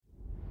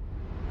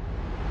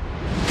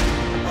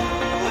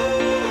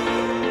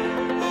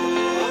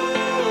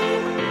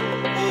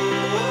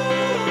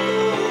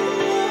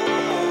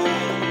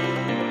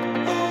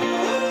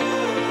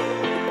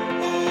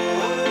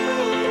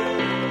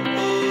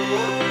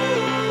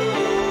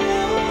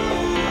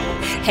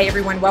Hey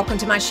everyone, welcome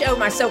to my show,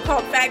 My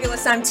So-Called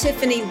Fabulous. I'm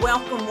Tiffany.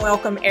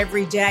 Welcome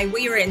every day.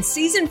 We are in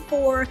season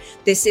 4.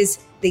 This is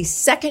the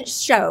second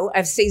show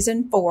of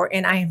season 4,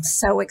 and I am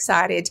so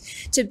excited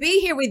to be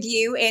here with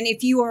you. And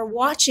if you are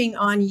watching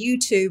on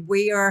YouTube,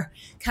 we are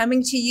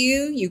coming to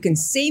you. You can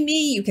see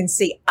me. You can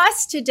see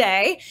us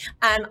today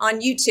on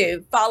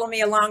YouTube. Follow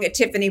me along at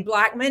Tiffany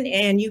Blackman,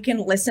 and you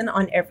can listen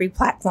on every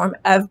platform,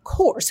 of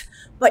course.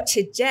 But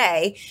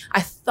today, I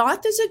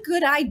thought there's a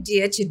good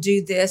idea to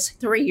do this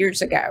 3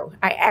 years ago.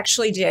 I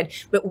actually did,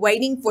 but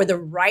waiting for the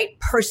right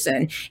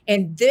person.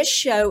 And this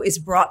show is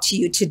brought to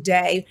you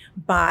today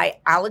by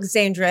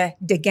Alexandra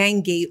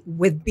DeGangi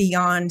with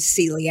Beyond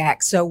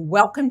Celiac. So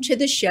welcome to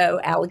the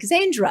show,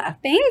 Alexandra.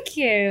 Thank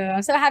you.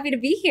 I'm so happy to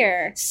be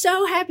here.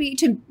 So happy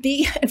to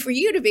be for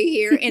you to be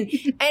here.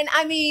 And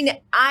I mean,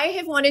 I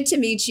have wanted to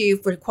meet you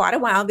for quite a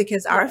while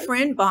because our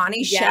friend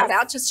Bonnie, shout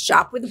out to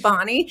Shop with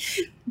Bonnie,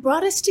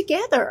 brought us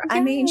together. Yes. I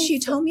mean, she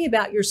told me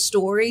about your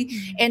story,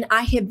 and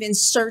I have been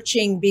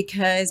searching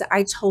because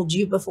I told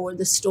you before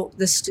the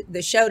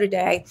show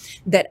today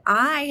that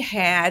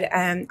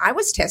I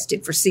was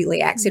tested for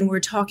celiac, and we're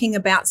talking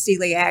about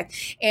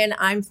celiac, and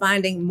I'm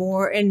finding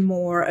more and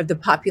more of the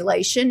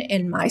population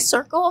in my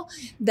circle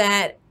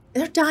that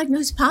they're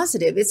diagnosed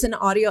positive. It's an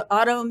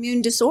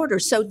autoimmune disorder.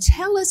 So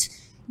tell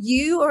us.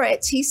 You are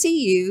at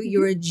TCU.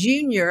 You're a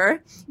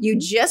junior. You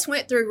just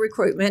went through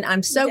recruitment.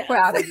 I'm so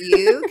proud of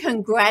you.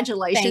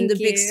 Congratulations. The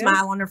big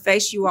smile on her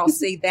face. You all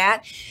see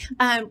that.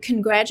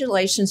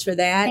 Congratulations for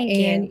that.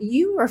 And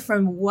you are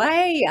from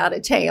way out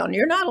of town.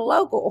 You're not a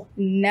local.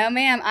 No,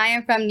 ma'am. I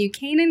am from New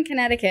Canaan,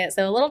 Connecticut.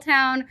 So a little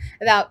town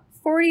about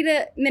 40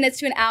 minutes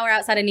to an hour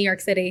outside of New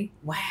York City.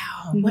 Wow.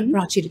 Mm-hmm. What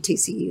brought you to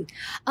TCU?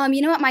 You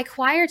know what? My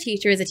choir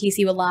teacher is a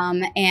TCU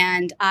alum,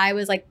 and I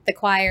was like the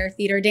choir,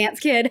 theater,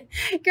 dance kid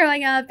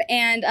growing up.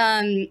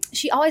 And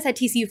she always had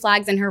TCU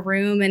flags in her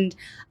room, and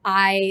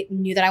I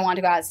knew that I wanted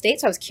to go out of state,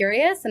 so I was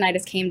curious, and I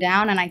just came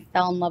down, and I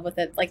fell in love with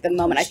it like the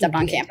moment I stepped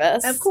on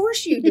campus. Of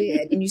course you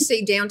did. And you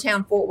see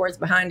downtown Fort Worth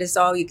behind us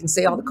all. You can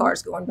see all the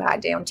cars going by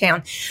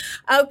downtown.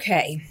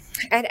 Okay.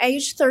 At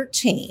age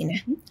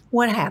 13,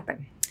 what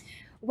happened?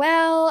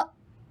 Well,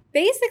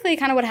 basically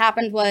kind of what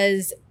happened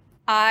was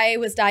I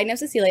was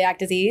diagnosed with celiac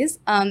disease.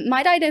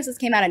 My diagnosis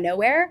came out of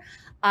nowhere.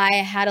 I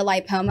had a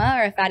lipoma,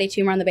 or a fatty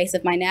tumor on the base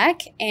of my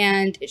neck,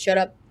 and it showed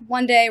up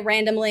one day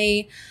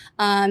randomly.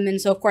 And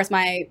so, of course,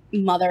 my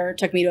mother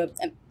took me to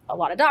a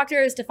lot of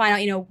doctors to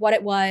find out, what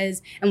it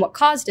was and what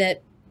caused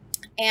it.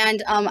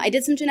 And I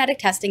did some genetic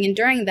testing, and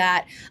during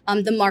that,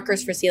 the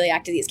markers for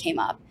celiac disease came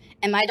up.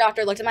 And my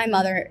doctor looked at my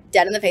mother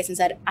dead in the face and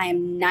said, I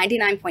am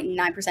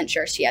 99.9%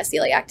 sure she has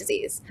celiac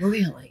disease.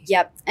 Really?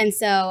 Yep. And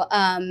so,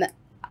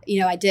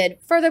 I did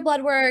further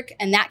blood work,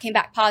 and that came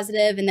back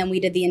positive. And then we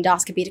did the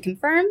endoscopy to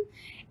confirm.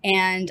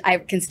 And I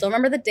can still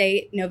remember the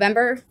date,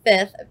 November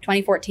 5th of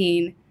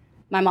 2014.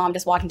 My mom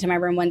just walked into my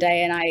room one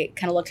day, and I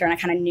kind of looked at her, and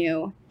I kind of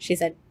knew. She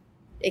said,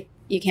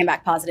 you came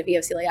back positive. You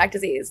have celiac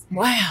disease.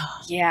 Wow.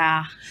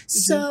 Yeah.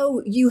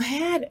 So you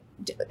had...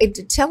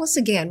 Tell us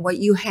again what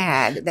you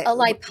had. A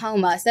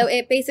lipoma. So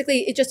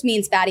it just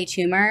means fatty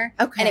tumor.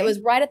 Okay. And it was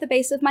right at the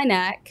base of my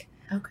neck.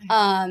 Okay.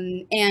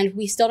 And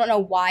we still don't know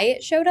why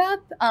it showed up.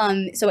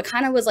 So it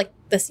kind of was like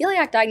the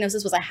celiac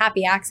diagnosis was a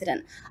happy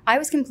accident. I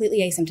was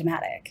completely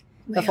asymptomatic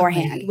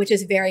beforehand, which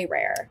is very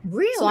rare.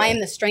 Really? So I am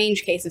the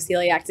strange case of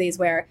celiac disease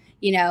where,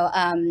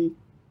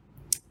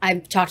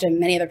 I've talked to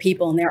many other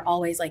people, and they're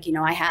always like,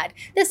 I had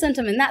this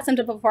symptom and that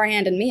symptom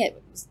beforehand, and me,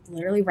 it was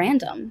literally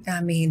random.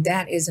 I mean,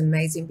 that is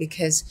amazing,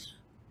 because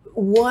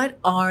what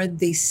are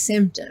the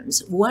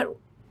symptoms? What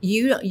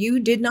you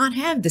did not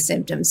have the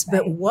symptoms,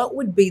 but what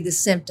would be the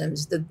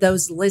symptoms that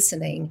those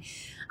listening?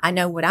 I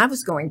know what I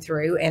was going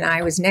through, and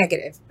I was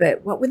negative,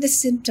 but what would the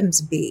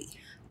symptoms be?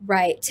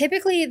 Right.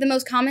 Typically, the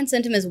most common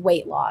symptom is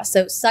weight loss.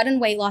 So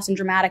sudden weight loss and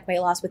dramatic weight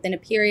loss within a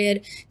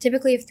period,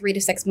 typically of 3 to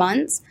 6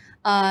 months.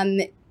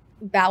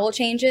 Bowel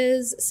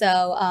changes,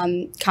 so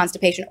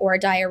constipation or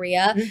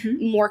diarrhea.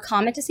 More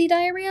common to see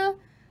diarrhea,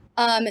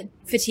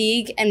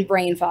 fatigue, and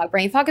brain fog.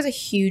 Brain fog is a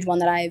huge one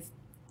that I've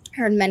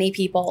heard many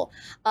people.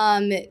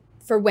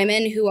 For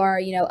women who are,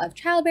 of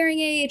childbearing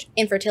age,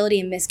 infertility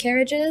and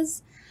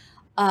miscarriages,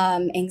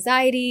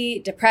 anxiety,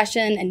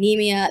 depression,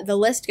 anemia, the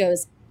list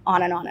goes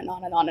on and on and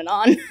on and on and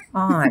on.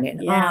 On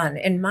and on.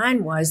 And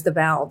mine was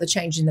the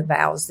change in the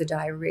bowels, the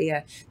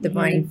diarrhea, the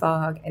brain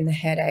fog, and the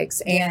headaches,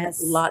 and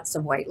lots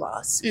of weight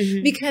loss.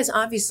 Because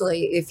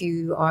obviously, if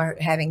you are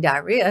having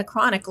diarrhea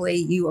chronically,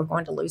 you are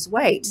going to lose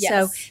weight.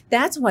 So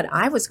that's what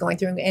I was going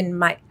through.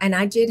 And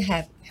I did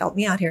have, help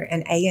me out here,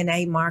 an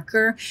ANA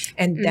marker.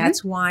 And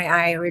that's why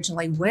I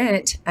originally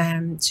went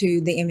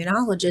to the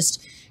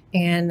immunologist,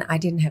 and I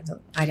didn't have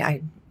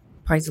I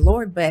praise the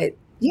Lord, but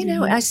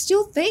I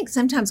still think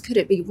sometimes could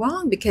it be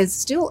wrong, because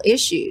still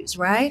issues,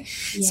 right?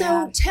 Yeah.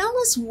 So tell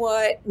us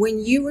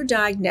when you were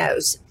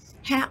diagnosed,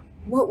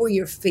 what were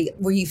you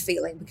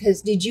feeling?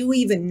 Because did you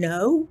even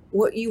know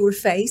what you were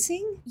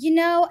facing? You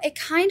know, it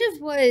kind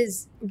of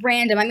was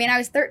random. I mean, I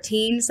was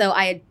 13, so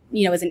I had,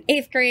 was in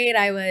 8th grade.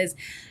 I was,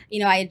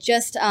 I had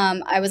just,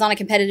 I was on a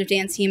competitive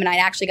dance team, and I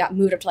actually got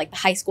moved up to like the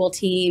high school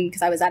team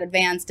because I was at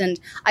advanced, and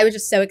I was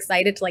just so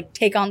excited to like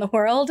take on the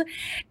world.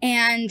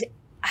 And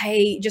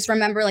I just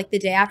remember like the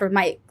day after,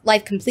 my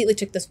life completely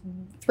took this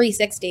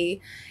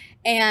 360,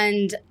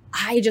 and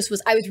I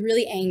was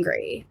really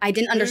angry. I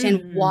didn't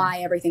understand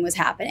why everything was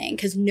happening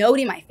because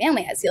nobody in my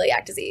family had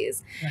celiac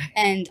disease. Right.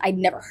 And I'd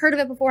never heard of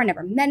it before. I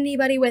never met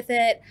anybody with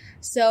it.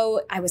 So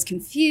I was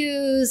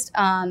confused.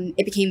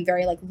 It became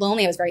very like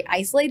lonely. I was very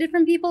isolated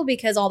from people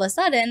because all of a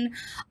sudden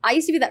I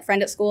used to be that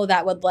friend at school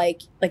that would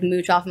like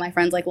mooch off of my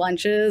friends like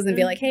lunches and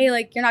be like, hey,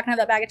 like you're not gonna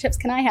have that bag of chips.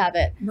 Can I have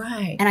it?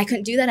 Right. And I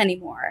couldn't do that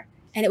anymore.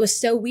 And it was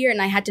so weird.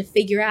 And I had to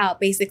figure out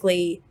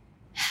basically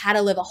how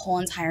to live a whole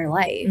entire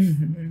life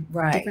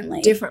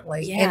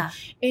differently. Yeah.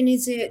 And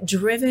is it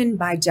driven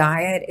by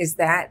diet?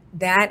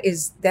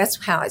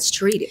 That's how it's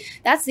treated?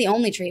 That's the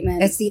only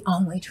treatment. That's the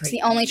only treatment. It's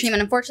the only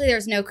treatment. Unfortunately,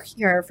 there's no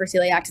cure for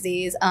celiac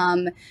disease.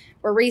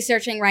 We're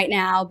researching right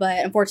now,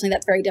 but unfortunately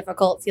that's very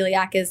difficult.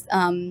 Celiac is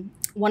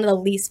one of the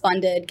least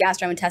funded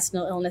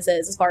gastrointestinal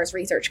illnesses as far as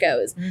research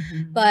goes.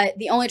 But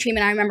the only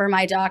treatment, I remember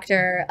my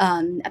doctor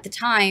at the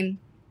time,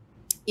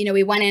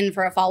 we went in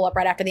for a follow-up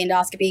right after the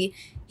endoscopy.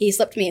 He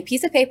slipped me a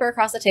piece of paper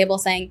across the table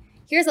saying,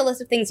 here's a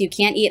list of things you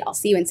can't eat. I'll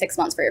see you in 6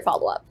 months for your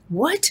follow-up.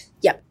 What?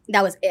 Yep.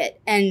 That was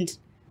it. And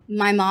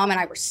my mom and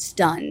I were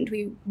stunned.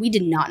 We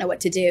did not know what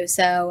to do.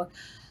 So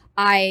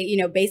I,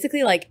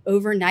 basically like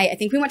overnight, I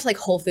think we went to like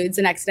Whole Foods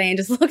the next day and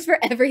just looked for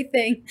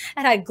everything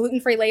that had a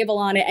gluten-free label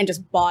on it and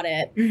just bought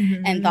it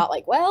and thought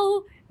like,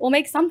 well, we'll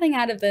make something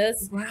out of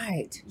this.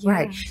 Right. Yeah.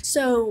 Right.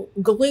 So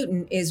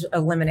gluten is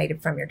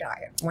eliminated from your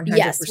diet. 100%.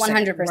 Yes,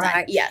 100%.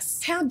 Right?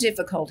 Yes. How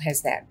difficult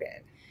has that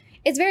been?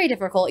 It's very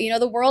difficult.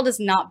 The world is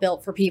not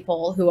built for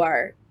people who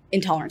are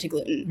intolerant to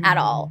gluten at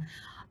all.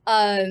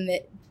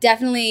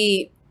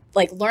 Definitely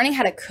like learning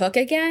how to cook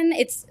again.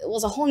 It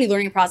was a whole new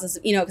learning process,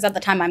 because at the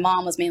time my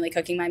mom was mainly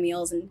cooking my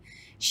meals, and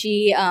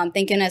she,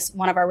 thank goodness,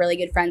 one of our really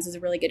good friends is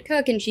a really good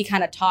cook, and she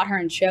kind of taught her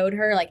and showed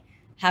her like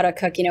how to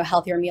cook,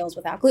 healthier meals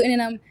without gluten in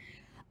them.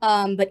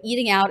 But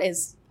eating out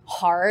is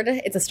hard.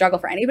 It's a struggle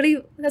for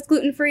anybody that's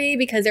gluten-free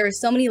because there are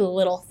so many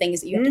little things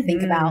that you have to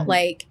think about.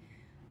 Like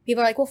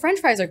people are like, well, French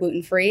fries are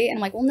gluten-free. And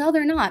I'm like, well, no,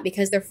 they're not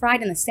because they're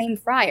fried in the same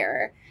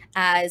fryer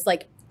as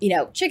like,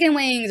 chicken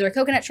wings or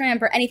coconut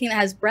shrimp or anything that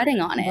has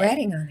breading on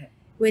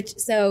it.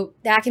 So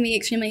that can be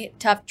extremely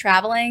tough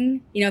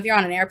traveling. If you're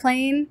on an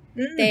airplane,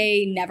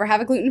 they never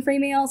have a gluten-free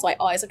meal. So I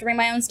always have to bring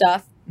my own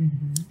stuff.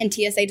 And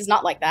TSA does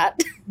not like that.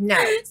 No.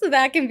 So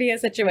that can be a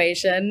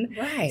situation.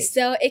 Right.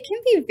 So it can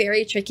be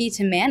very tricky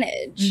to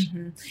manage.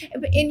 And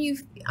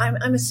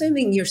I'm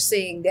assuming you're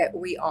seeing that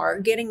we are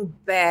getting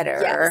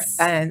better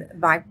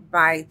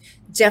by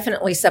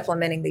definitely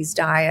supplementing these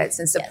diets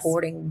and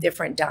supporting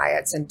different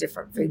diets and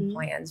different food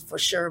plans for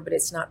sure, but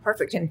it's not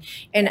perfect.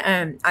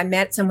 And I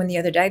met someone the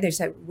other day, they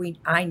said,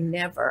 I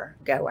never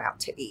go out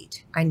to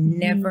eat. I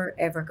never,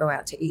 ever go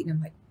out to eat. And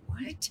I'm like,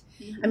 what?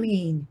 I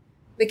mean,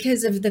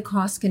 because of the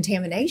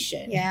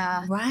cross-contamination.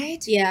 Yeah.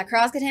 Right? Yeah.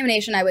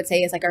 Cross-contamination, I would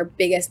say, is like our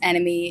biggest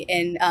enemy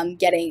in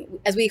getting,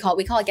 as we call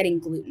it getting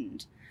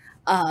glutened.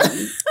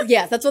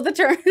 Yes, that's what the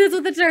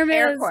term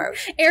Air is.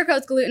 quotes. Air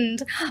quotes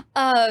glutened.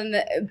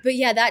 But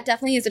yeah, that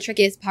definitely is the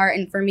trickiest part.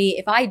 And for me,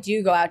 if I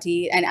do go out to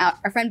eat, and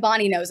our friend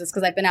Bonnie knows this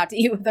because I've been out to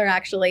eat with her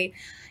actually,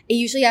 it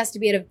usually has to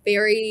be at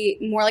a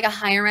more like a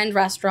higher end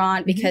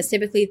restaurant because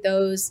typically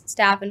those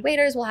staff and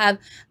waiters will have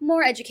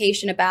more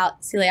education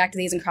about celiac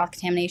disease and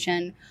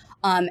cross-contamination.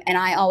 And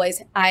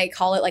I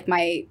call it like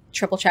my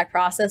triple check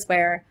process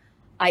where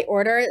I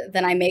order,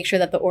 then I make sure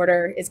that the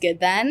order is good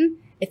then.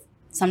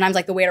 Sometimes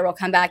like the waiter will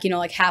come back,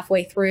 like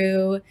halfway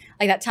through,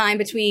 like that time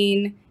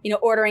between,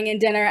 ordering and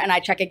dinner, and I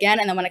check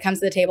again. And then when it comes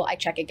to the table, I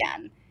check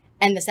again.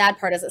 And the sad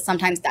part is that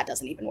sometimes that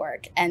doesn't even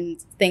work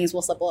and things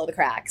will slip below the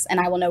cracks and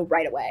I will know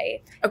right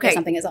away if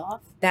something is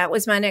off. That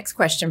was my next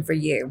question for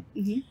you.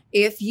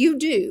 If you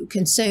do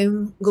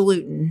consume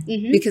gluten,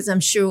 because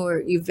I'm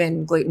sure you've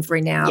been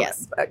gluten-free now.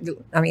 Yes.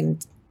 I mean,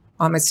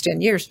 almost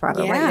 10 years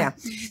probably. Yeah.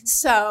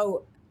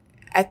 So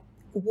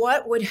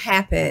what would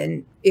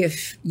happen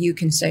if you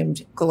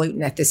consumed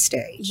gluten at this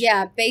stage?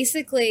 Yeah,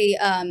 basically,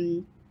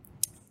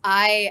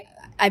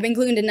 I've been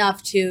glutened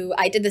enough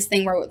I did this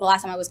thing where the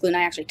last time I was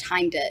glutened, I actually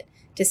timed it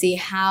to see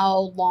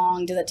how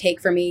long does it take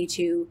for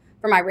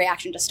my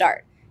reaction to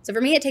start. So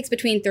for me, it takes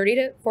between 30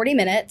 to 40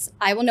 minutes.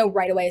 I will know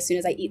right away as soon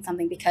as I eat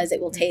something because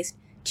it will taste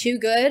too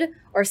good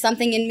or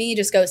something in me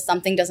just goes,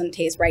 something doesn't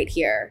taste right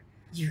here.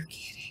 You're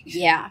kidding.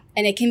 Yeah.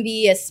 And it can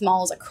be as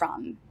small as a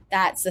crumb.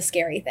 That's the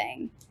scary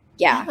thing.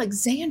 Yeah.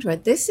 Alexandra,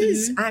 this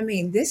is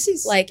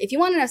like, if you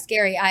want to know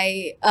scary,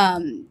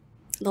 the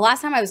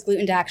last time I was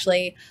glutened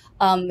actually,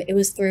 it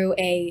was through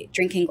a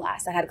drinking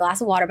glass. I had a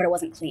glass of water, but it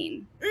wasn't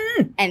clean.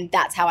 And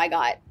that's how I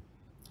got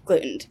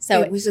glutened.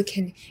 So it was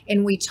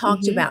and we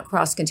talked about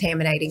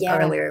cross-contaminating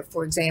earlier.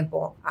 For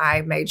example,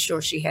 I made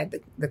sure she had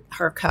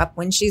her cup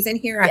when she's in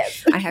here.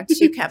 Yes. I have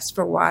 2 cups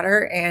for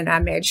water, and I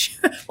made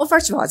sure, well,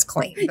 first of all, it's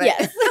clean. But,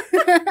 yes.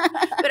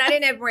 But I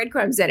didn't have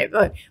breadcrumbs in it.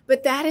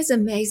 But that is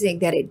amazing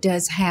that it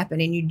does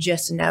happen, and you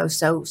just know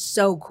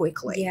so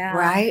quickly,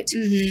 right?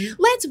 Mm-hmm.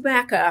 Let's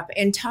back up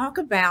and talk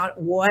about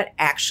what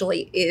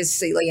actually is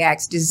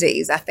celiac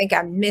disease. I think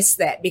I missed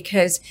that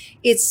because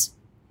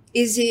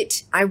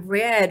I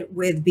read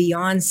with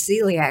Beyond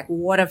Celiac,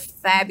 what a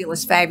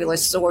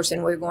fabulous source,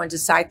 and we're going to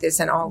cite this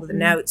in all of the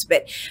notes,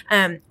 but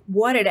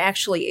what it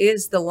actually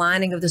is, the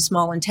lining of the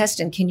small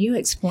intestine. Can you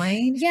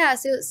explain? Yeah,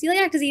 so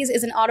celiac disease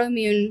is an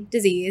autoimmune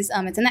disease.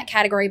 It's in that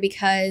category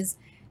because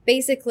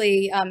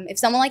basically, if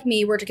someone like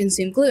me were to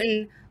consume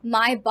gluten,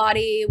 my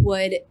body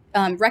would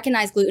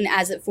recognize gluten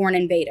as a foreign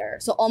invader.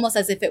 So almost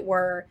as if it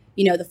were,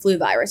 the flu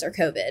virus or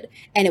COVID,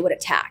 and it would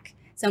attack.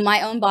 So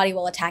my own body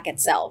will attack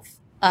itself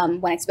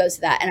when exposed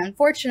to that. And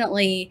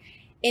unfortunately,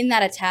 in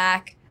that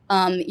attack,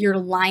 your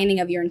lining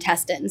of your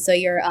intestines, so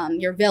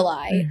your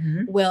villi,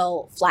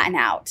 will flatten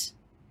out,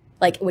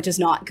 which is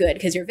not good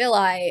because your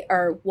villi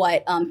are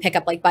what pick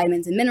up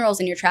vitamins and minerals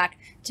in your tract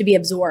to be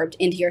absorbed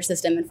into your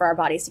system and for our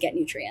bodies to get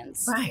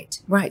nutrients.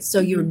 Right. So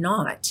you're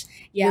not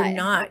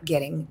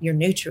getting your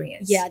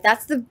nutrients. Yeah,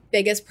 that's the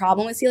biggest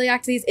problem with celiac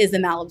disease is the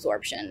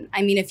malabsorption.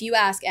 I mean, if you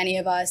ask any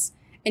of us,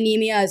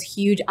 anemia is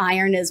huge.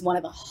 Iron is one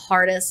of the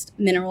hardest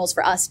minerals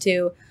for us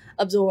to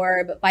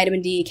absorb.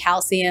 Vitamin D,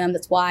 calcium.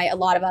 That's why a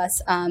lot of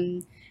us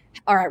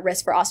are at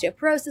risk for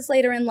osteoporosis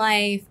later in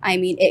life. I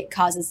mean, it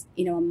causes,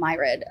 a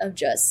myriad of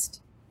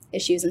just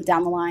issues and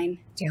down the line.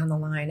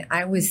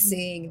 I was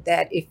seeing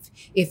that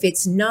if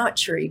it's not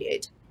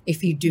treated,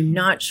 if you do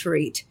not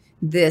treat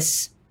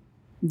this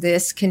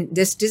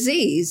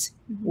disease,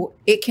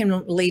 it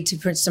can lead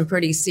to some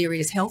pretty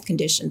serious health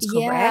conditions,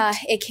 correct? Yeah,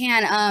 it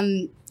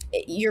can.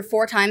 You're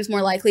 4 times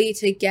more likely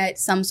to get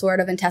some sort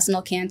of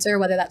intestinal cancer,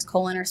 whether that's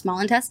colon or small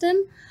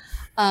intestine,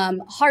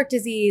 heart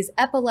disease,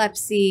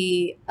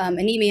 epilepsy,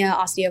 anemia,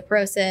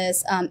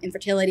 osteoporosis,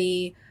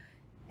 infertility,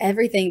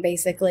 everything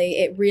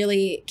basically. It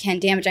really can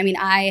damage. I mean,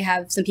 I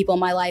have some people in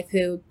my life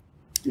who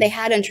they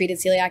had untreated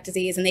celiac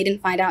disease and they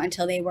didn't find out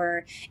until they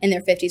were in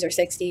their 50s or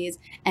 60s.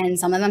 And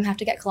some of them have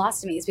to get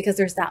colostomies because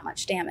there's that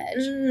much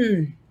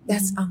damage.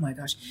 That's, oh my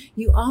gosh.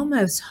 You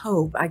almost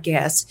hope, I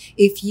guess,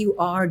 if you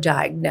are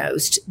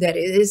diagnosed that it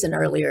is an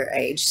earlier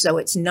age. So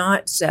it's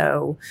not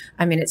so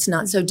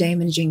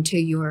damaging to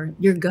your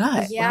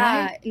gut.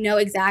 Yeah, right? No,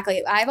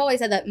 exactly. I've always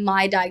said that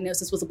my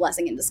diagnosis was a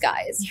blessing in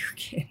disguise. You're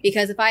kidding.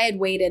 Because if I had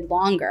waited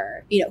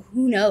longer,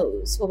 who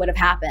knows what would have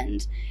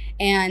happened.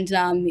 And,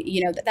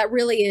 that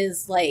really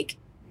is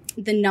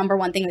the number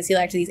one thing with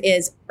celiac disease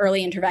is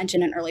early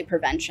intervention and early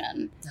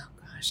prevention. Oh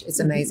gosh, it's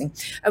amazing.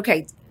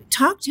 Okay.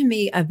 Talk to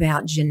me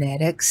about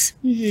genetics,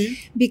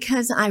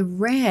 because I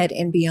read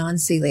in Beyond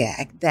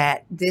Celiac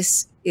that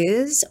this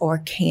is or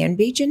can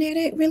be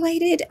genetic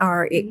related,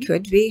 or it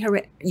could be, am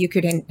I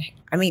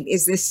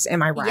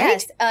right?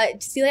 Yes.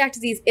 Celiac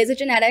disease is a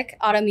genetic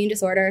autoimmune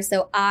disorder.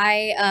 So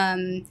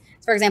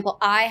for example,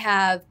 I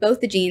have both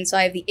the genes. So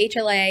I have the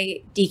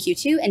HLA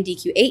DQ2 and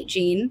DQ8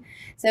 gene.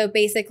 So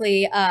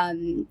basically,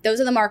 those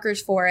are the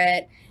markers for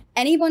it.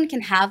 Anyone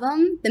can have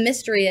them. The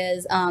mystery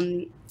is,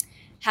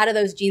 how do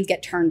those genes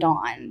get turned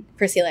on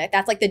for celiac?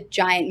 That's the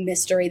giant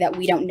mystery that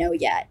we don't know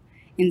yet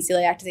in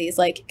celiac disease.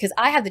 Because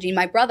I have the gene,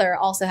 my brother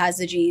also has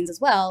the genes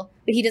as well,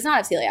 but he does not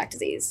have celiac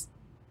disease.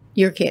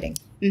 You're kidding.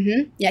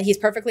 Yeah, he's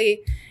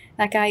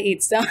that guy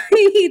eats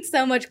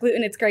so much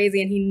gluten, it's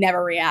crazy, and he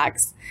never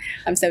reacts.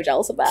 I'm so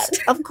jealous of that.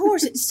 Of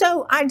course.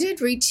 So I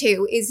did read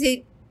too, is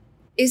it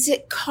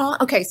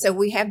caused, okay, so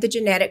we have the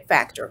genetic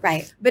factor.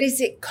 Right. But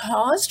is it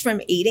caused from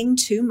eating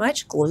too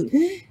much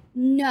gluten?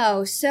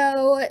 No.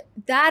 So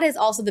that is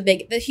also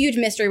the huge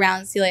mystery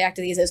around celiac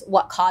disease is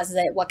what causes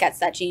it, what gets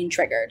that gene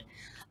triggered.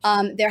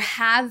 There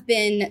have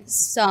been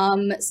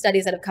some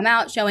studies that have come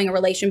out showing a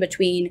relation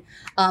between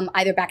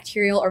either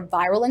bacterial or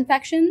viral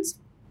infections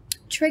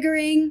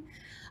triggering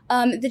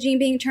the gene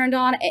being turned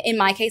on. In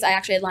my case, I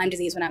actually had Lyme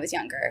disease when I was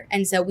younger.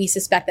 And so we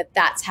suspect that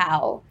that's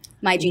how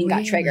my gene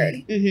got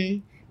triggered.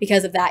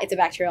 Because of that, it's a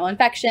bacterial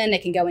infection.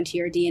 It can go into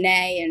your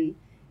DNA and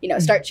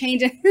start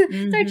changing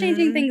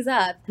things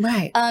up.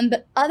 Right.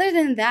 But other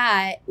than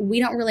that, we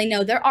don't really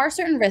know. There are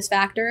certain risk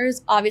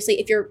factors.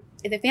 Obviously,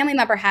 if a family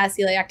member has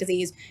celiac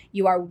disease,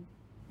 you are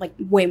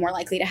way more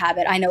likely to have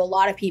it. I know a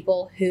lot of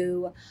people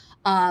who,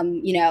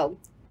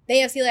 they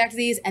have celiac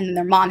disease and then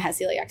their mom has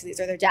celiac disease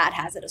or their dad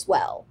has it as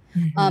well.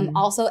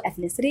 Also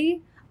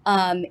ethnicity.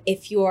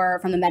 If you're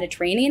from the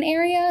Mediterranean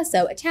area,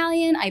 so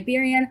Italian,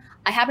 Iberian,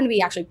 I happen to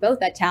be actually both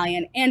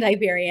Italian and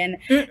Iberian.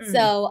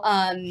 So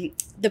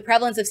the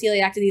prevalence of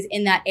celiac disease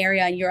in that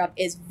area in Europe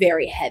is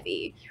very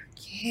heavy. You're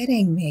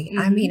kidding me.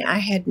 I mean, I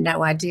had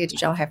no idea.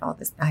 Did y'all have all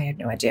this? I had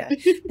no idea.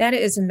 That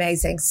is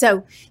amazing.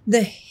 So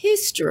the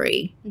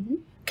history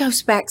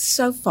goes back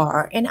so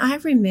far. And I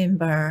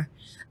remember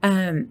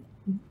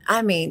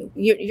I mean,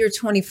 your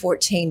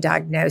 2014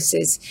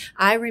 diagnosis.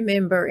 I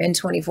remember in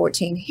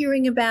 2014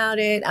 hearing about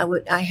it.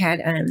 I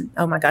had,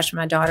 oh my gosh,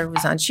 my daughter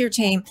was on cheer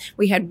team.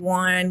 We had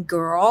one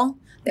girl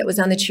that was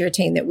on the cheer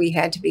team that we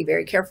had to be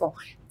very careful.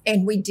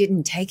 And we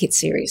didn't take it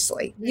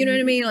seriously. You know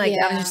what I mean? Like,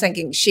 I was just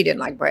thinking she didn't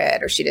like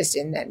bread or she just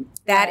didn't.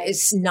 That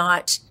is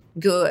not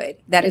good.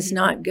 That is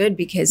not good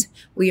because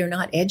we are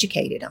not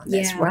educated on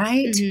this,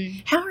 right?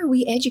 How are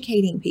we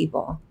educating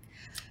people?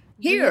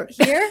 Here?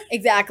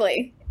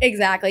 Exactly.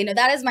 No,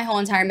 that is my whole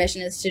entire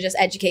mission, is to just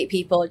educate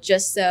people,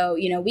 just so,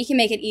 we can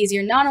make it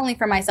easier, not only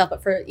for myself,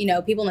 but for,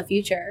 people in the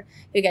future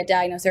who get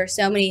diagnosed. There are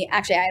so many,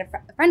 actually, I had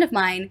a friend of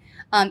mine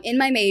in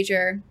my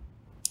major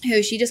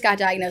who she just got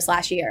diagnosed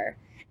last year.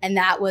 And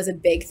that was a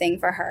big thing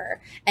for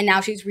her. And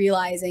now she's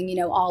realizing,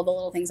 all the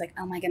little things like,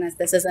 oh my goodness,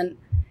 this isn't,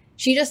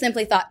 she just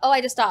simply thought, oh,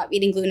 I just stopped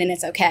eating gluten and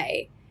it's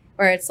okay.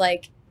 Where it's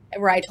like,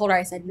 where I told her,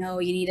 I said, no,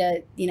 you need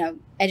to,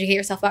 educate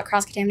yourself about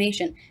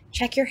cross-contamination.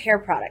 Check your hair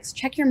products,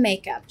 check your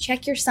makeup,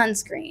 check your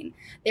sunscreen.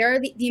 There are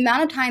the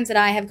amount of times that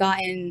I have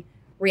gotten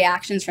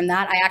reactions from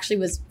that. I actually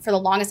was, for the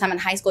longest time in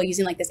high school,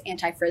 using like this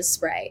anti-frizz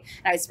spray.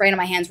 And I would spray it on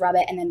my hands, rub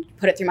it, and then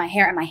put it through my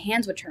hair, and my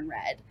hands would turn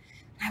red.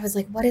 I was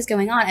like, what is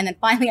going on? And then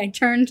finally I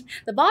turned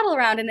the bottle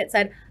around and it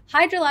said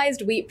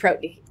hydrolyzed wheat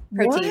protein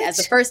as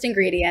the first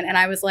ingredient. And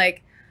I was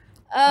like,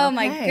 oh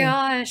my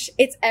gosh,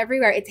 it's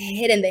everywhere. It's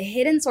hidden. The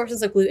hidden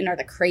sources of gluten are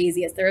the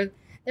craziest. They're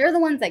the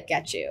ones that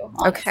get you,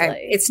 honestly.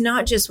 Okay. It's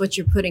not just what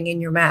you're putting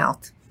in your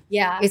mouth.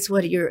 Yeah. It's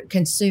what you're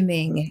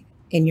consuming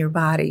in your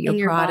body,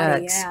 your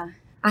products. Body,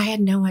 I had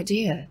no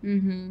idea.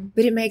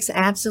 But it makes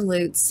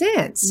absolute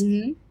sense.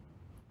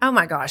 Oh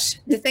my gosh.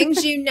 The things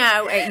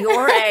at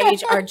your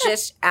age are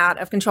just out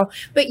of control.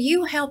 But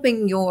you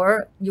helping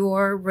your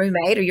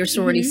roommate or your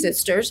sorority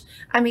sisters,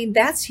 I mean,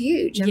 that's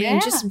huge. I mean,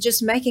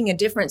 just making a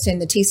difference in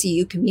the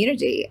TCU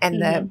community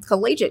and the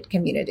collegiate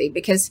community,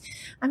 because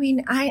I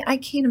mean, I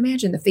can't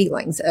imagine the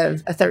feelings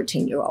of a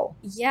 13-year-old.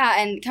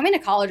 Yeah. And coming to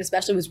college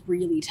especially was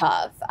really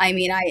tough. I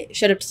mean, I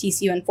showed up to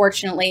TCU.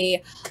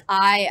 Unfortunately,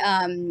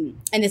 and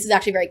this is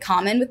actually very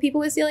common with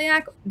people with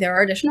celiac, there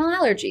are additional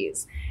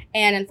allergies.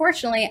 And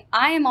unfortunately,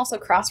 I am also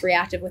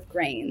cross-reactive with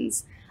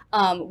grains,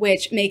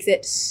 which makes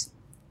it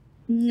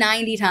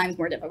 90 times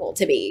more difficult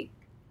to be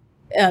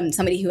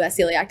somebody who has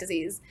celiac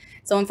disease.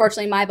 So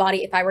unfortunately, my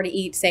body, if I were to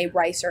eat, say,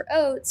 rice or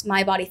oats,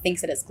 my body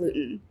thinks it is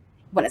gluten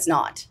when it's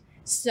not.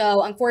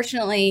 So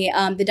unfortunately,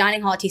 the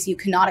dining hall at TCU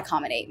could not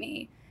accommodate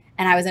me.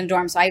 And I was in a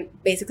dorm, so I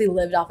basically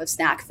lived off of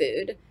snack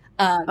food.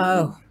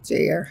 Oh,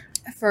 dear.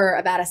 For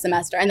about a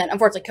semester. And then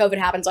unfortunately, COVID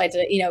happened, so I had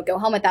to, go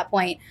home at that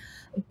point.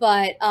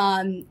 But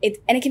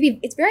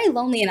it's very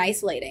lonely and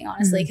isolating,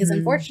 honestly, because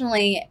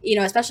unfortunately,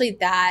 especially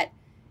that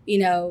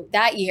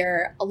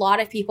year, a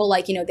lot of people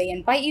they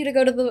invite you to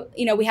go to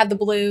the, we have the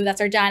Blue, that's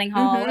our dining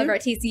hall over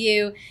at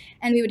TCU,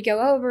 and we would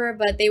go over,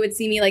 but they would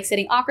see me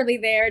sitting awkwardly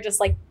there,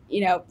 just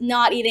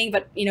not eating,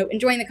 but,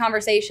 enjoying the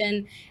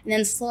conversation. And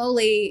then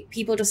slowly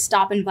people just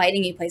stop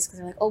inviting you places because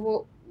they're like, oh,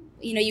 well,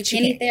 you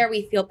can't eat there.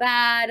 We feel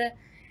bad.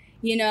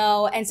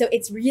 And so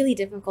it's really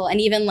difficult.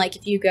 And even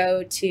if you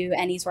go to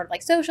any sort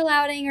of social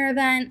outing or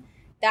event,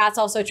 that's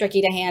also tricky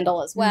to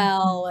handle as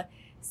well.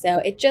 So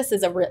it just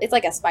is it's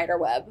like a spider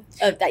web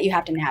that you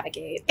have to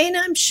navigate. And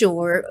I'm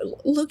sure,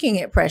 looking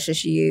at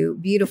precious you,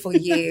 beautiful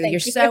you,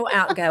 you're so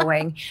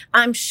outgoing.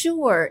 I'm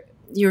sure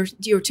you're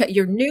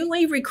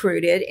newly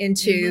recruited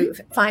into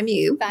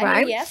FIMU,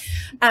 right? Yes.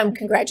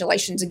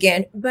 Congratulations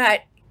again.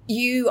 But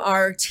you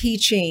are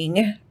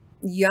teaching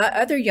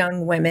other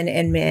young women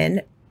and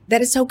men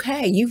that it's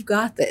okay. You've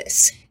got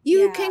this.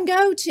 You can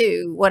go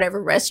to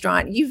whatever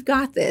restaurant. You've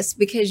got this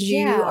because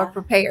you are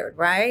prepared,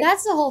 right?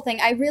 That's the whole thing.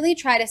 I really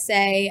try to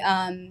say,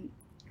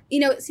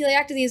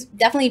 celiac disease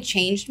definitely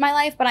changed my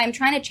life, but I'm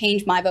trying to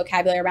change my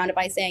vocabulary around it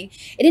by saying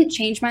it didn't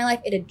change my life.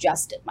 It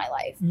adjusted my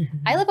life.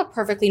 I live a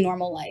perfectly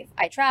normal life.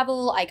 I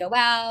travel, I go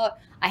out,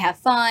 I have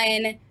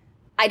fun.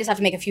 I just have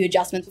to make a few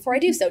adjustments before I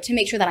do so to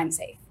make sure that I'm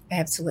safe.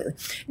 Absolutely.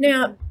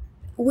 Now,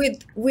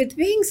 with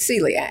being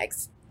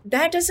celiac,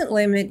 that doesn't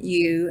limit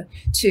you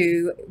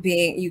to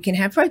you can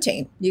have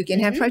protein. You can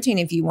have protein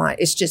if you want.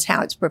 It's just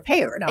how it's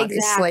prepared,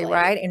 obviously,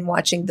 right? And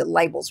watching the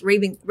labels,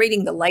 reading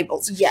the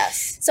labels.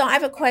 Yes. So I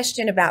have a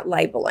question about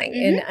labeling.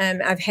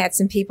 And I've had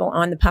some people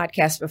on the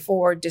podcast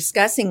before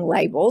discussing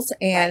labels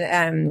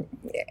and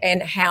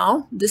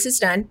how this is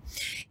done.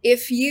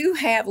 If you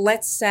have,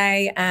 let's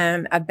say,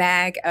 a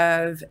bag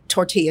of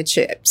tortilla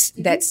chips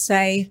that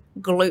say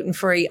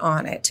gluten-free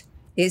on it,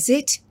 is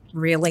it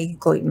really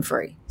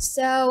gluten-free?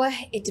 So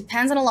it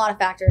depends on a lot of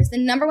factors. The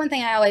number one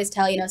thing I always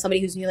tell,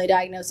 somebody who's newly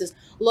diagnosed is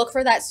look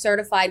for that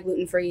certified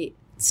gluten-free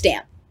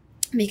stamp,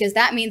 because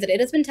that means that it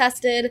has been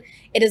tested.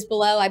 It is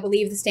below, I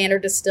believe the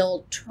standard is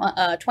still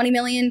 20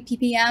 million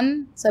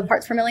ppm, so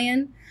parts per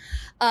million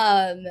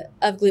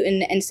of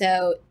gluten. And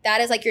so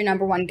that is your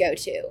number one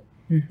go-to.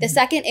 The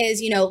second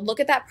is, look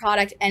at that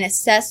product and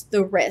assess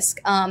the risk.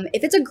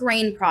 If it's a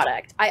grain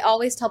product, I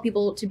always tell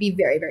people to be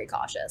very, very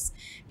cautious,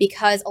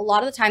 because a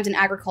lot of the times in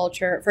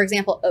agriculture, for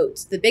example,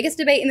 oats, the biggest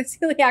debate in the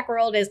celiac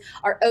world is,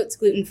 are oats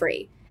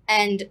gluten-free?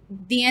 And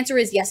the answer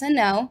is yes and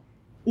no.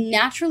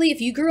 Naturally,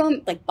 if you grew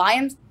them like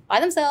by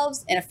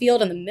themselves in a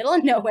field in the middle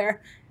of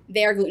nowhere,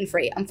 they are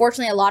gluten-free.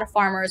 Unfortunately, a lot of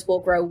farmers will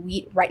grow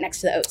wheat right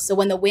next to the oats. So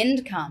when the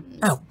wind comes,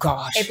 oh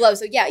gosh, it blows.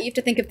 So yeah, you have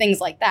to think of things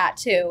like that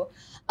too.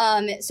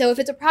 So if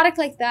it's a product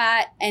like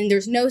that and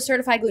there's no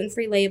certified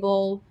gluten-free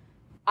label,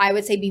 I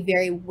would say be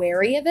very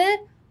wary of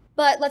it.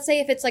 But let's say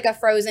if it's like a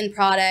frozen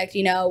product,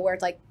 you know, where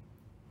it's like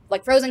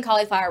frozen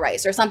cauliflower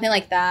rice or something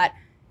like that,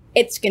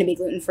 it's going to be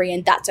gluten-free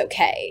and that's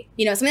okay.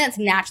 You know, something that's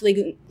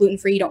naturally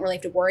gluten-free, you don't really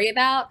have to worry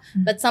about.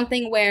 Mm-hmm. But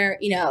something where,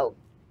 you know,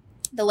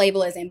 the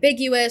label is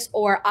ambiguous,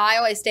 or I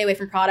always stay away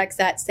from products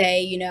that say,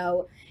 you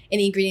know, in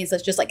the ingredients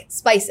that's just like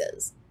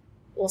spices.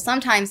 Well,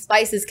 sometimes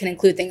spices can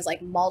include things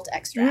like malt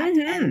extract,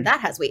 and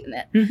that has wheat in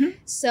it. Mm-hmm.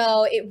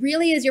 So it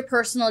really is your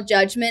personal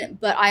judgment,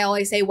 but I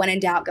always say when in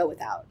doubt, go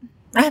without.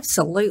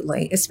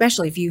 Absolutely.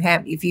 Especially if you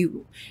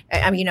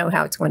you know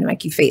how it's going to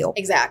make you feel.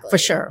 Exactly. For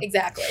sure.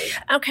 Exactly.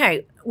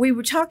 Okay. We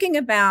were talking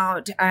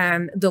about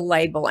the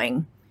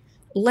labeling.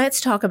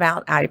 Let's talk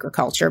about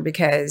agriculture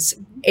because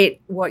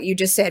what you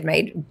just said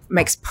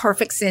makes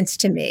perfect sense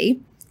to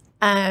me.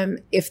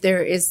 If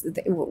there is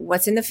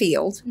what's in the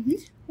field,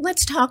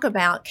 let's talk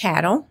about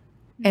cattle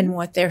and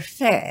what they're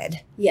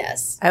fed.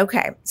 Yes.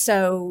 Okay.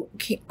 So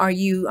are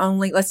you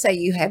only, let's say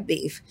you have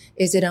beef,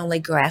 is it only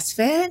grass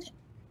fed?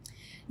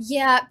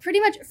 Yeah,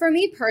 pretty much. For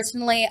me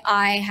personally,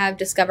 I have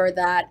discovered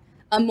that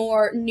a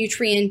more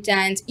nutrient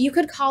dense, you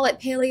could call it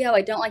paleo.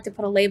 I don't like to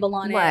put a label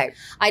on it.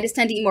 I just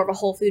tend to eat more of a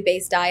whole food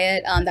based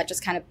diet. That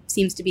just kind of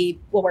seems to be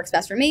what works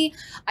best for me.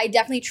 I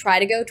definitely try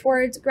to go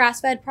towards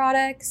grass fed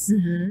products.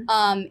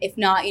 If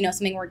not, you know,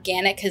 something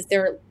organic, because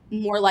they're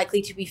more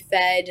likely to be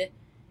fed,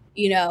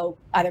 you know,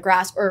 either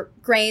grass or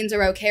grains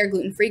are okay, or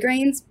gluten free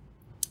grains.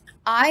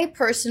 I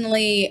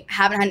personally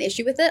haven't had an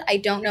issue with it. I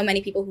don't know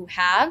many people who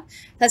have.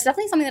 That's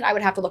definitely something that I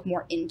would have to look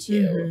more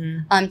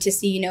into to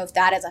see, you know, if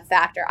that is a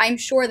factor. I'm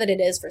sure that it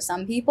is for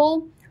some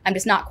people. I'm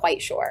just not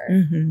quite sure.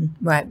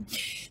 Right.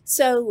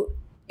 So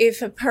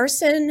if a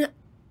person,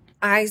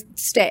 I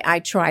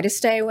try to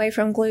stay away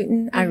from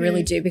gluten. I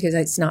really do, because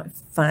it's not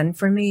fun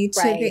for me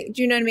to be,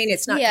 do you know what I mean?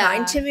 It's not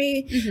kind to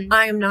me.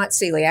 I am not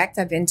celiac.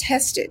 I've been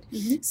tested.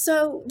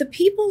 So the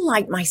people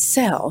like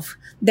myself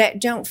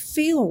that don't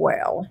feel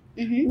well,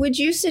 would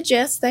you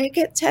suggest they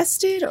get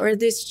tested, or is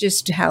this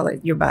just how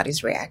your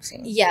body's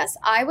reacting? Yes,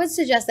 I would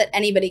suggest that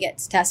anybody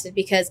gets tested,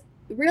 because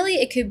really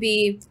it could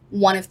be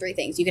one of three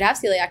things. You could have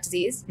celiac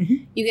disease.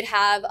 You could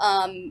have,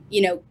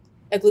 you know,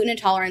 a gluten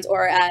intolerance,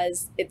 or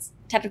as it's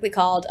technically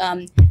called,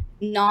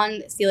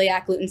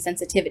 non-celiac gluten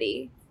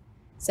sensitivity.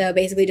 So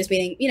basically just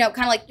meaning, you know,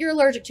 kind of like you're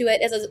allergic to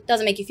it, it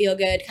doesn't make you feel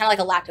good, kind of like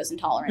a lactose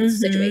intolerance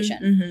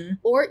situation.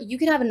 Or you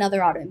could have another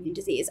autoimmune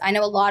disease. I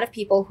know a lot of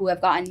people who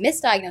have gotten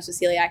misdiagnosed with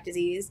celiac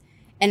disease,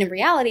 and in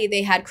reality,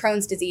 they had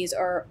Crohn's disease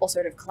or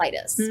ulcerative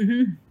colitis.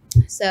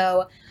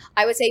 So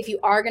I would say if you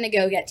are going to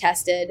go get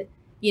tested,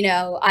 you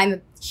know, I'm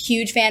a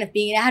huge fan of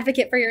being an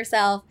advocate for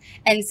yourself.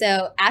 And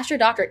so ask your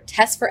doctor,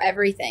 test for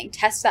everything,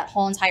 test that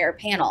whole entire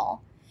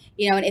panel.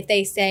 You know, and if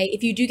they say,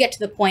 if you do get to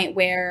the point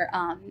where,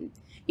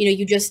 you know,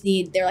 you just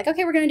need, they're like,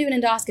 okay, we're going to do an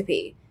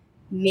endoscopy.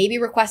 Maybe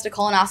request a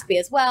colonoscopy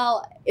as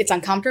well. It's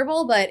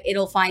uncomfortable, but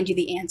it'll find you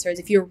the answers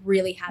if you're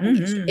really having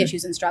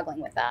issues and struggling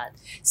with that.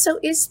 So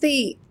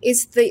the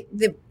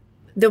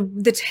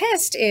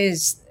test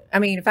is, I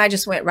mean, if I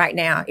just went right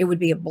now, it would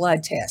be a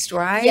blood test,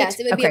 right? Yes,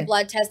 it would be a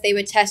blood test. They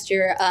would test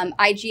your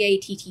IgA,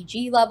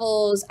 TTG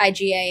levels,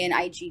 IgA, and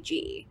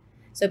IgG.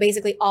 So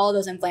basically all of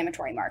those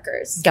inflammatory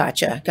markers.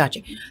 Gotcha.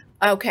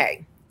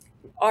 Okay.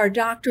 Are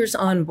doctors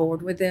on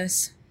board with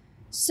this?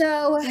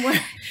 So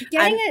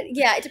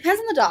it depends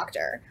on the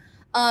doctor.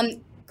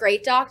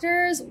 Great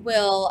doctors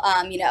will,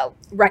 you know,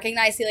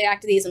 recognize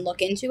celiac disease and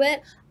look into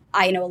it.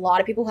 I know a lot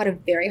of people who had a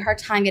very hard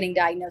time getting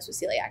diagnosed with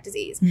celiac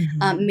disease,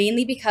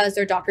 mainly because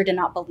their doctor did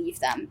not believe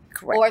them.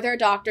 Correct. Or their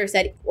doctor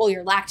said, well,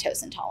 you're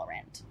lactose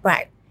intolerant.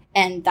 Right.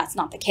 And that's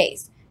not the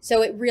case.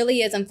 So it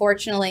really is,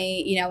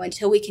 unfortunately, you know,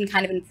 until we can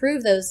kind of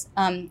improve those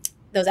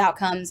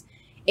outcomes,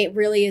 it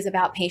really is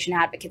about patient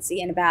advocacy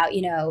and about,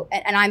 you know,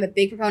 and I'm a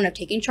big proponent of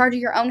taking charge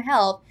of your own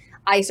health.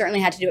 I certainly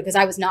had to do it because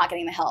I was not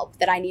getting the help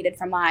that I needed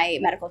from my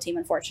medical team,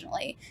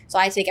 unfortunately. So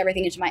I take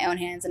everything into my own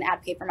hands and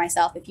advocate for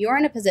myself. If you're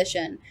in a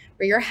position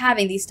where you're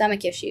having these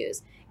stomach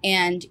issues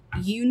and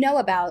you know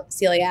about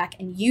celiac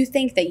and you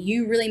think that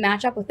you really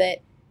match up with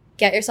it,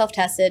 get yourself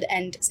tested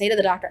and say to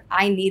the doctor,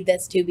 I need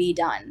this to be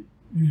done.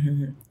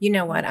 You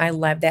know what? I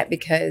love that,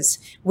 because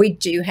we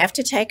do have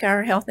to take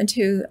our health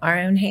into our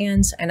own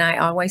hands. And I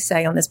always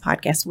say on this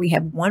podcast, we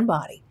have one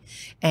body.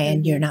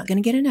 And you're not going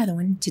to get another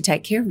one to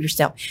take care of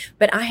yourself.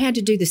 But I had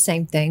to do the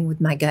same thing with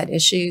my gut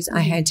issues. I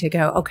had to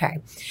go, okay,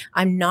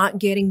 I'm not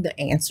getting the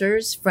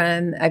answers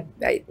from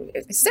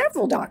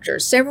several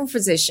doctors, several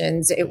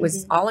physicians. It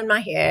was all in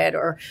my head,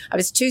 or I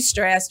was too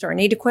stressed, or I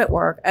need to quit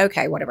work.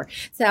 Okay, whatever.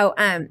 So,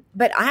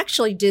 but I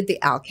actually did the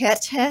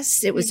ALCAT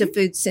test. It was a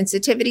food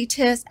sensitivity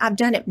test. I've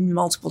done it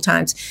multiple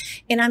times.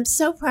 And I'm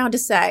so proud to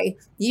say,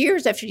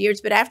 years after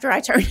years, but after I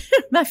turned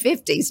my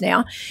 50s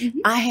now,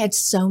 I had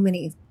so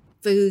many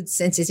food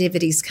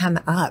sensitivities come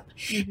up.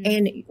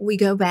 And we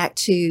go back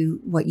to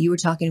what you were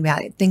talking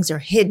about. Things are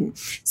hidden.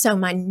 So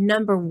my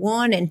number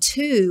 1 and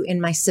 2 in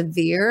my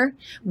severe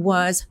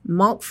was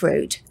monk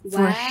fruit.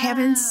 For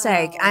heaven's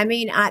sake. I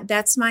mean,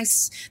 that's my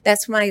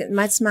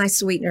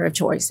sweetener of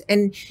choice.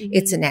 And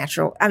it's a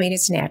natural. I mean,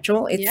 it's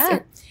natural.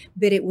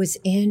 But it was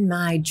in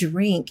my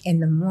drink in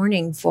the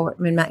morning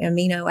in my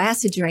amino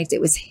acid drinks. It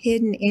was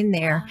hidden in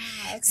there.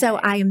 So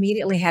I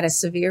immediately had a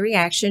severe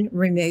reaction,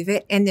 remove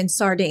it, and then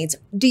sardines.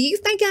 Do you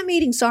think I'm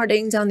eating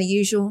sardines on the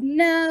usual?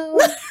 No.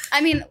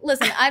 I mean,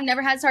 listen, I've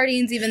never had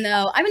sardines, even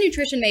though I'm a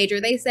nutrition major.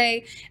 They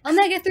say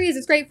omega-3s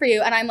is great for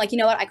you. And I'm like, you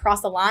know what? I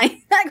crossed the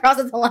line. That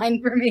crosses the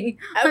line for me.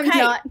 Okay. I'm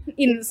not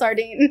eating the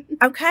sardine.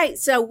 Okay.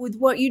 So with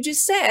what you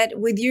just said,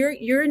 with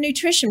you're a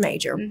nutrition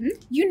major,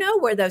 you know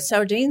where those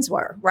sardines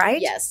were,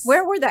 right? Yes.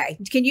 Where were they?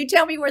 Can you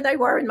tell me where they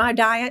were in my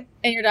diet?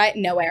 In your diet?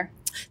 Nowhere.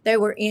 They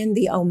were in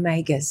the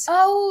omegas.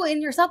 Oh,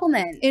 in your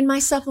supplement. In my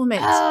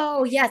supplements.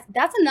 Oh, yes.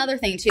 That's another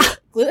thing, too.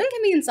 Gluten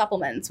can be in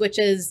supplements, which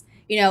is,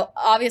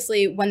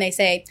 obviously when they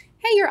say,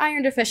 hey, you're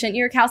iron deficient,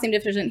 you're calcium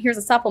deficient, here's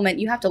a supplement,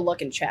 you have to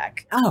look and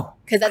check. Oh.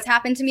 Because that's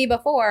happened to me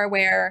before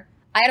where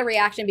I had a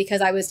reaction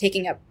because I was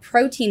taking a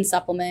protein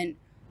supplement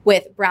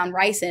with brown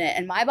rice in it,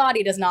 and my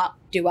body does not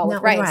do well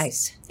with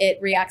rice. It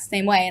reacts the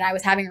same way, and I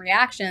was having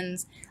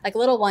reactions, like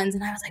little ones,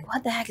 and I was like,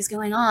 what the heck is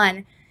going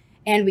on?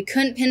 And we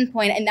couldn't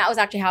pinpoint it, and that was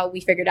actually how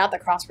we figured out the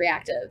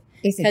cross-reactive.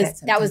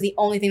 Because that was the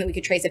only thing that we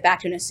could trace it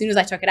back to, and as soon as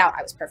I took it out,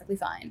 I was perfectly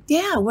fine.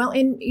 Yeah, well,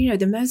 and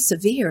the most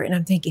severe, and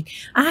I'm thinking,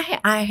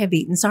 I have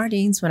eaten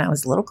sardines when I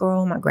was a little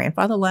girl. My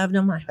grandfather loved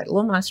them. I put a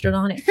little mustard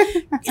on it.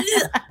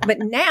 But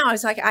now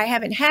it's like I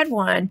haven't had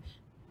one.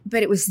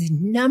 But it was the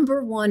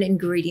number 1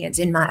 ingredient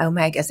in my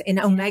omegas, and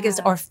omegas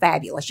are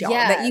fabulous, y'all.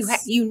 Yes. But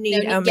you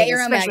need omegas. Get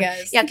your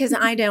omegas. Yeah, because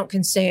I don't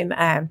consume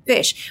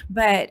fish,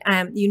 but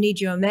you need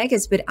your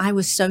omegas. But I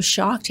was so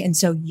shocked, and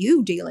so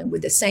you dealing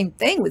with the same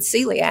thing with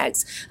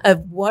celiacs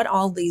of what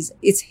all these,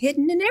 it's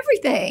hidden in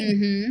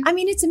everything. I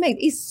mean, it's amazing.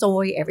 It's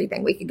soy,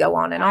 everything. We could go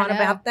on and on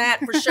about that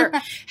for sure.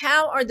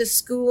 How are the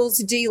schools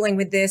dealing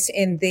with this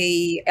in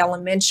the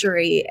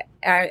elementary?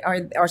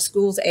 Are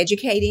schools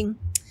educating?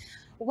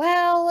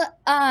 Well,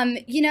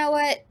 you know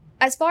what?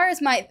 As far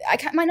as my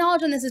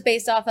knowledge on this is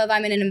based off of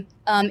I'm in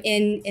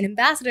an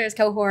ambassadors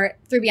cohort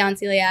through Beyond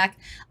Celiac,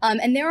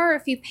 and there are a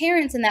few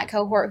parents in that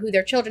cohort who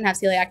their children have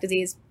celiac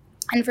disease,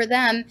 and for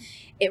them,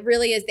 it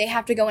really is they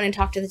have to go in and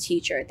talk to the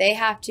teacher. They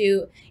have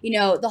to,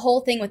 the whole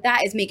thing with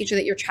that is making sure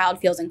that your child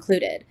feels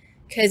included.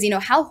 Because,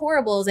 how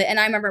horrible is it? And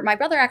I remember my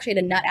brother actually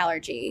had a nut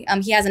allergy.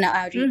 He has a nut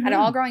allergy, had it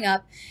all growing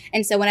up,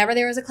 and so whenever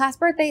there was a class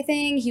birthday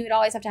thing, he would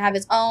always have to have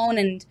his own,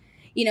 and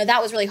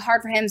that was really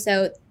hard for him.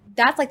 So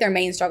that's like their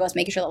main struggle is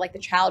making sure that like the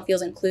child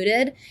feels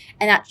included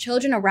and that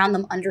children around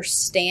them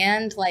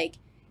understand like,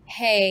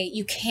 hey,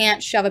 you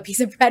can't shove a piece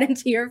of bread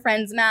into your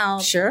friend's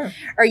mouth. Sure.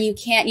 Or you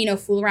can't,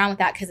 fool around with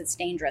that because it's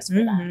dangerous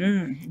for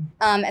them.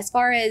 As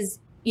far as,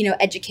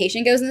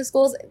 education goes in the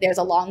schools, there's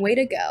a long way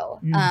to go.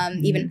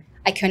 Even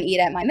I couldn't eat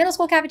at my middle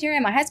school cafeteria,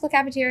 my high school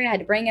cafeteria. I had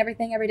to bring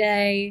everything every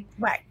day.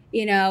 Right.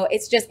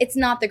 It's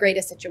not the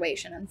greatest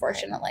situation,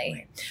 unfortunately.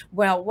 Right.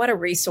 Well, what a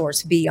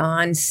resource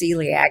Beyond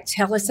Celiac.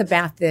 Tell us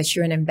about this.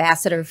 You're an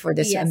ambassador for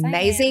this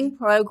amazing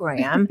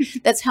program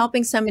that's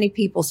helping so many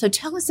people. So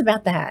tell us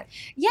about that.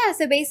 Yeah.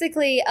 So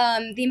basically,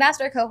 the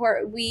ambassador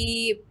cohort,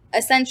 we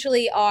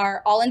essentially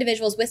are all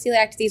individuals with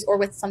celiac disease or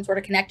with some sort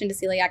of connection to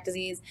celiac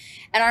disease.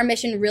 And our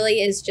mission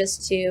really is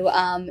just to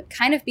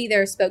kind of be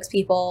their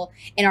spokespeople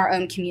in our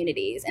own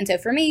communities. And so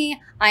for me,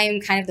 I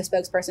am kind of the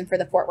spokesperson for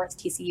the Fort Worth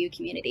TCU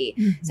community.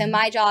 So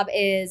my job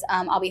is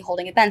I'll be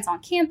holding events on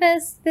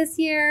campus this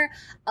year.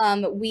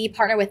 We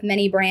partner with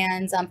many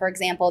brands. For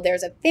example,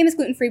 there's a famous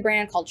gluten-free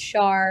brand called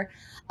Char.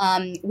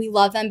 We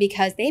love them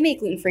because they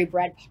make gluten-free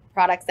bread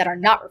products that are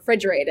not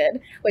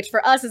refrigerated, which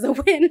for us is a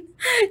win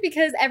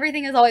because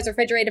everything is always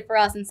refrigerated for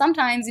us. And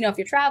sometimes, if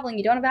you're traveling,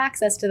 you don't have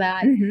access to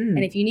that.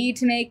 And if you need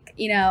to make,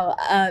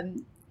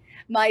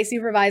 my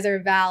supervisor,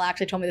 Val,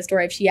 actually told me the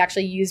story of she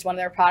actually used one of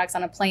their products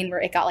on a plane where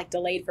it got like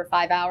delayed for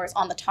 5 hours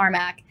on the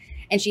tarmac.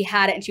 And she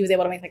had it and she was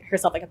able to make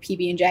herself like a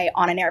PB&J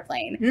on an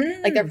airplane.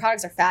 Like their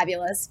products are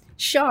fabulous.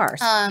 Char.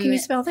 Can you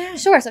spell that?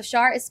 Sure. So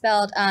Char is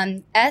spelled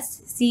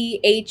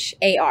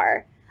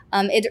SCHAR.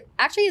 It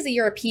actually is a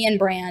European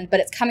brand, but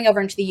it's coming over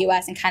into the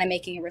US and kind of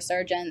making a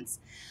resurgence.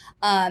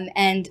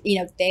 And,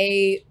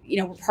 they,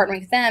 we're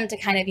partnering with them to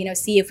kind of,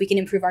 see if we can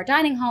improve our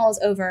dining halls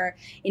over,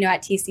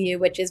 at TCU,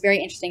 which is very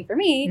interesting for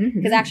me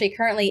because actually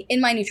currently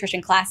in my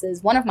nutrition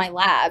classes, one of my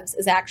labs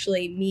is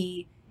actually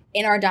me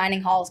in our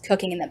dining halls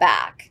cooking in the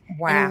back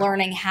and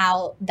learning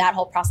how that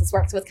whole process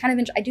works. So it's kind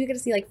of I do get to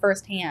see like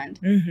firsthand,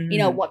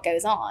 what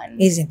goes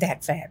on. Isn't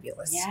that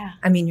fabulous? Yeah.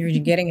 I mean, you're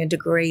getting a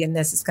degree in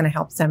this. It's going to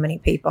help so many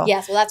people.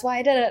 Yes. Well, that's why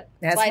I did it.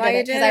 That's why I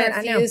did it. Because I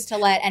refuse to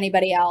let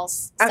anybody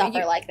else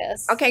suffer like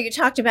this. Okay. You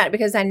talked about it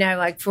because I know,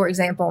 like, for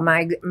example,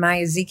 my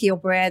Ezekiel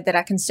bread that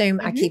I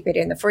consume, I keep it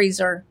in the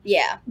freezer.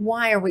 Yeah.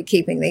 Why are we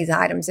keeping these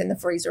items in the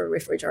freezer or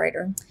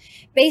refrigerator?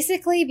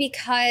 Basically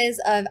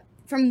because of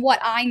from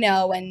what I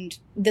know, and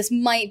this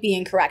might be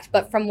incorrect,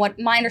 but from what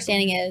my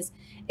understanding is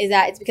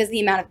that it's because of the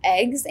amount of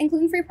eggs in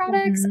gluten-free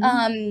products.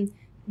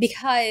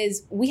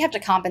 Because we have to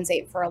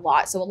compensate for a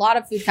lot. So a lot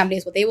of food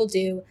companies, what they will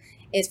do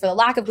is for the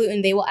lack of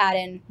gluten, they will add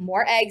in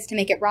more eggs to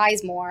make it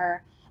rise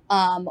more,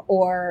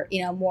 or,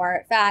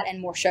 more fat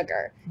and more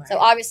sugar. Right. So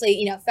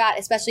obviously, fat,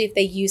 especially if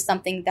they use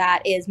something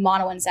that is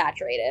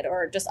monounsaturated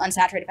or just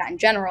unsaturated fat in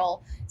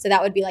general. So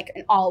that would be like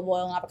an olive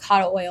oil and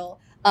avocado oil.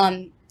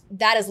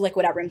 That is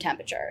liquid at room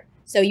temperature.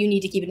 So you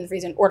need to keep it in the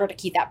freezer in order to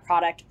keep that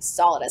product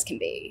solid as can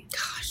be.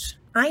 Gosh,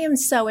 I am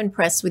so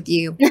impressed with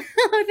you.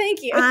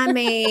 Thank you. I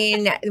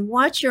mean,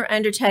 what you're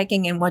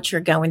undertaking and what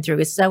you're going through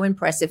is so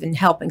impressive in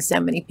helping so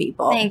many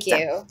people. Thank you.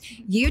 So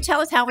you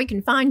tell us how we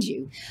can find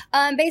you.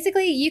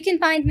 Basically, you can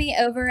find me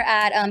over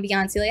at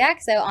Beyond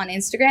Celiac. So on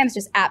Instagram, it's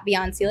just at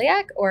Beyond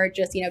Celiac, or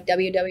just,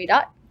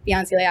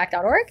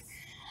 www.beyondceliac.org.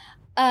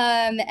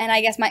 And I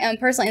guess my own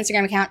personal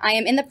Instagram account, I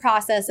am in the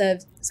process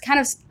of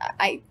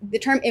the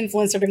term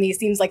influencer to me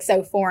seems like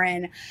so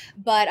foreign,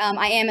 but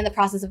I am in the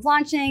process of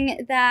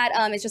launching that.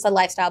 It's just a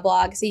lifestyle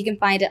blog. So you can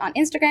find it on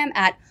Instagram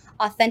at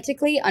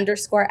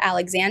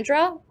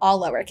authentically_Alexandra, all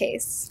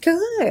lowercase.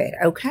 Good.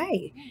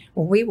 Okay.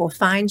 Well, we will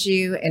find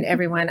you, and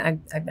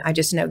everyone. I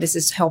just know this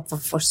is helpful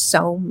for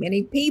so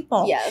many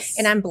people. Yes.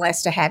 And I'm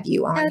blessed to have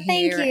you on here.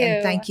 Thank you.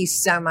 And thank you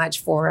so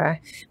much for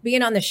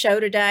being on the show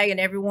today.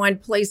 And everyone,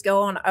 please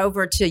go on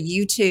over to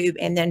YouTube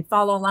and then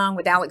follow along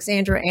with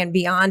Alexandra and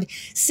Beyond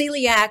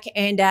Celiac.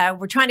 And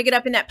we're trying to get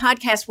up in that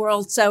podcast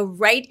world. So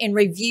rate and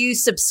review,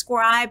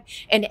 subscribe,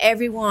 and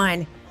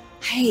everyone,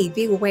 hey,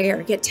 be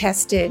aware, get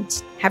tested,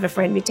 have a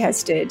friend be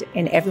tested,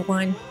 and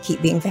everyone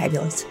keep being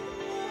fabulous.